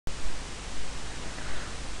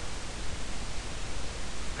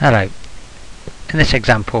Hello. In this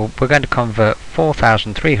example we're going to convert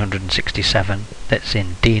 4,367 that's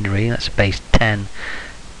in Denary, that's base 10,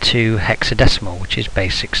 to hexadecimal, which is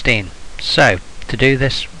base 16. So to do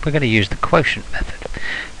this we're going to use the quotient method,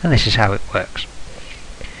 and this is how it works.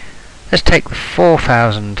 Let's take the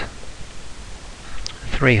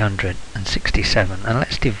 4,367 and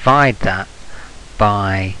let's divide that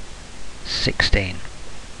by 16.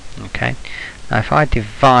 Okay, now if I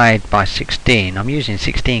divide by 16, I'm using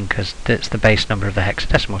 16 because that's the base number of the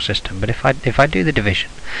hexadecimal system, but if I do the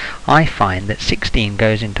division, I find that 16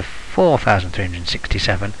 goes into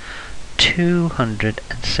 4,367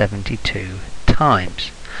 272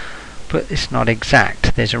 times. But it's not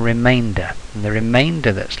exact, there's a remainder, and the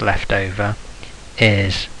remainder that's left over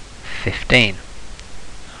is 15.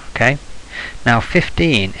 Okay, now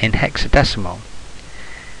 15 in hexadecimal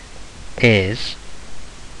is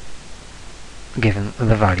given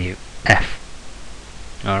the value f.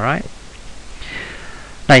 Alright,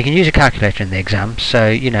 now you can use a calculator in the exam,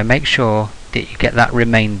 so make sure that you get that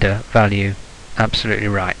remainder value absolutely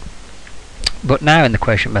right. But now in the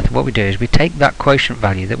quotient method what we do is we take that quotient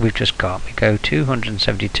value that we've just got, we go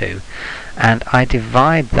 272, and I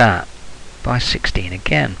divide that by 16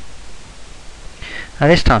 again. Now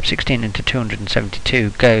this time 16 into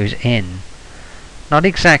 272 goes in, not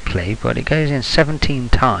exactly, but it goes in 17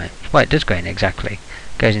 times. Well, it does go in exactly.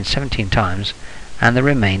 It goes in 17 times, and the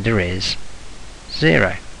remainder is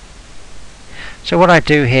 0. So what I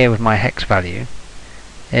do here with my hex value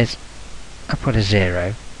is I put a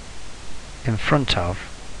 0 in front of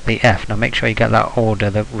the f. Now make sure you get that order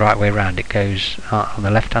the right way around. It goes on the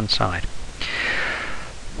left hand side.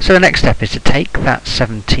 So the next step is to take that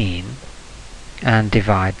 17 and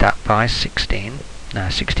divide that by 16. Now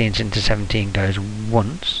 16 into 17 goes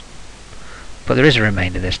once, but there is a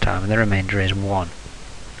remainder this time, and the remainder is 1.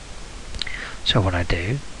 So what I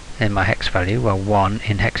do in my hex value, well, 1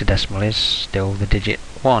 in hexadecimal is still the digit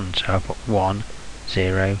 1, so I put 1,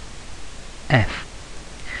 0, f.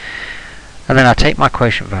 And then I take my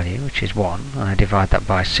quotient value, which is 1, and I divide that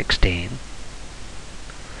by 16,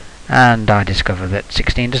 and I discover that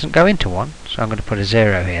 16 doesn't go into 1, so I'm going to put a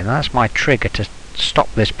 0 here, and that's my trigger to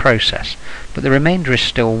stop this process, but the remainder is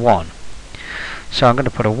still 1. So I'm going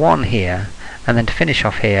to put a 1 here, and then to finish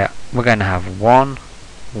off here we're going to have 1,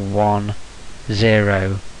 1,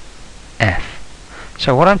 0, f.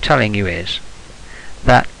 So what I'm telling you is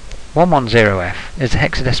that 110f is the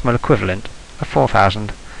hexadecimal equivalent of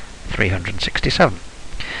 4,367.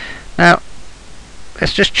 Now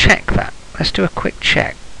let's just check that. Let's do a quick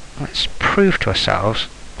check. Let's prove to ourselves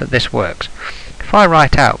that this works. If I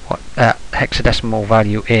write out what that hexadecimal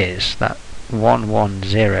value is, that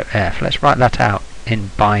 110f, let's write that out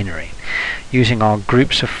in binary using our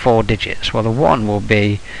groups of 4 digits. Well, the 1 will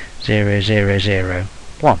be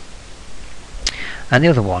 0001, and the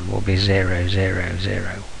other one will be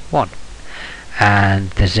 0001,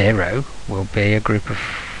 and the 0 will be a group of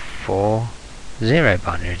 4 0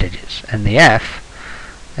 binary digits, and the f,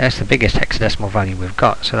 that's the biggest hexadecimal value we've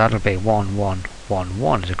got, so that'll be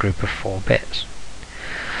 1111 as a group of 4 bits.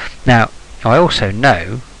 Now I also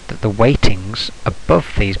know that the weightings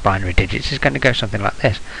above these binary digits is going to go something like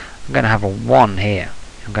this. I'm going to have a 1 here,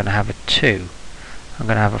 I'm going to have a 2, I'm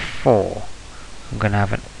going to have a 4, I'm going to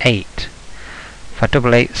have an 8. If I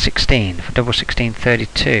double 8, 16, if I double 16,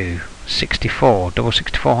 32, 64, double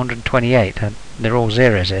 64, 128, they're all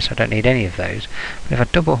zeros here, so I don't need any of those. But if I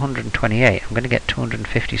double 128, I'm going to get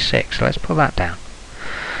 256, so let's pull that down.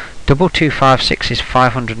 Double 256 is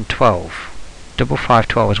 512. Double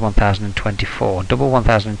 512 is 1024. Double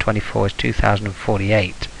 1024 is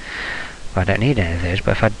 2048. Well, I don't need any of those,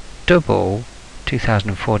 but if I double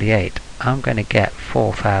 2048, I'm going to get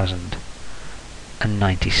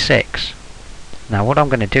 4096. Now what I'm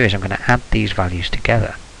going to do is I'm going to add these values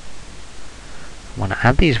together. When I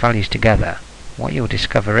add these values together, what you'll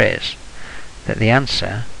discover is that the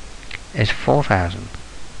answer is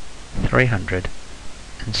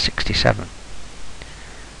 4,367.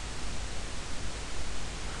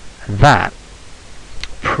 And that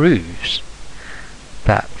proves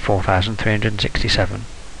that 4,367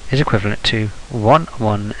 is equivalent to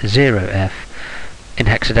 110f in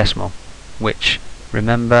hexadecimal, which,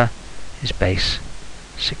 remember, is base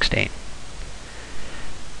 16.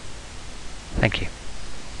 Thank you.